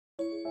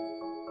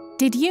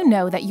Did you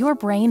know that your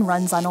brain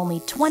runs on only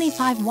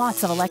 25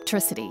 watts of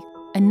electricity,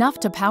 enough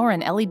to power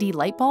an LED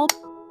light bulb?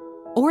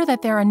 Or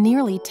that there are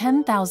nearly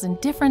 10,000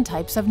 different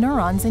types of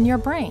neurons in your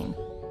brain?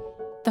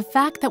 The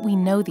fact that we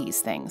know these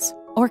things,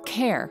 or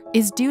care,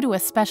 is due to a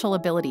special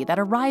ability that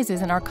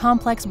arises in our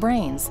complex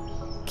brains: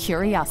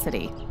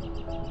 curiosity.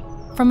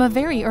 From a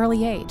very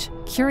early age,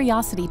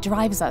 curiosity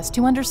drives us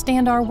to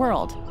understand our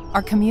world,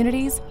 our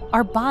communities,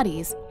 our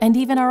bodies, and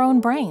even our own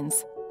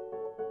brains.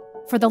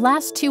 For the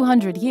last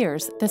 200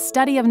 years, the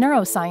study of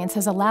neuroscience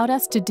has allowed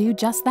us to do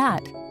just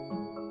that.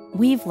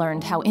 We've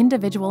learned how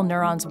individual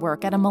neurons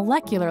work at a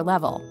molecular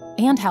level,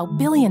 and how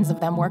billions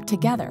of them work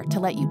together to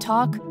let you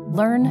talk,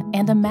 learn,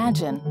 and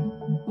imagine.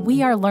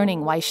 We are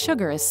learning why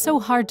sugar is so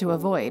hard to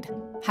avoid,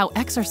 how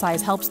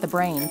exercise helps the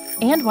brain,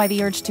 and why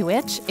the urge to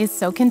itch is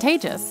so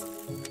contagious.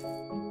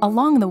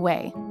 Along the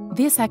way,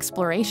 this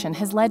exploration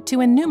has led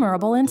to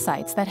innumerable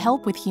insights that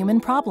help with human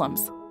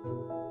problems.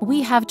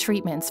 We have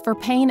treatments for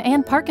pain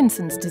and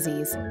Parkinson's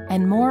disease,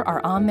 and more are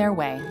on their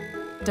way.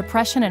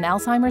 Depression and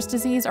Alzheimer's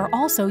disease are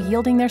also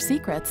yielding their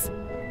secrets.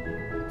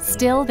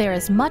 Still, there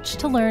is much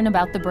to learn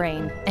about the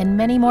brain, and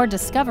many more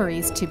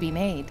discoveries to be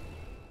made.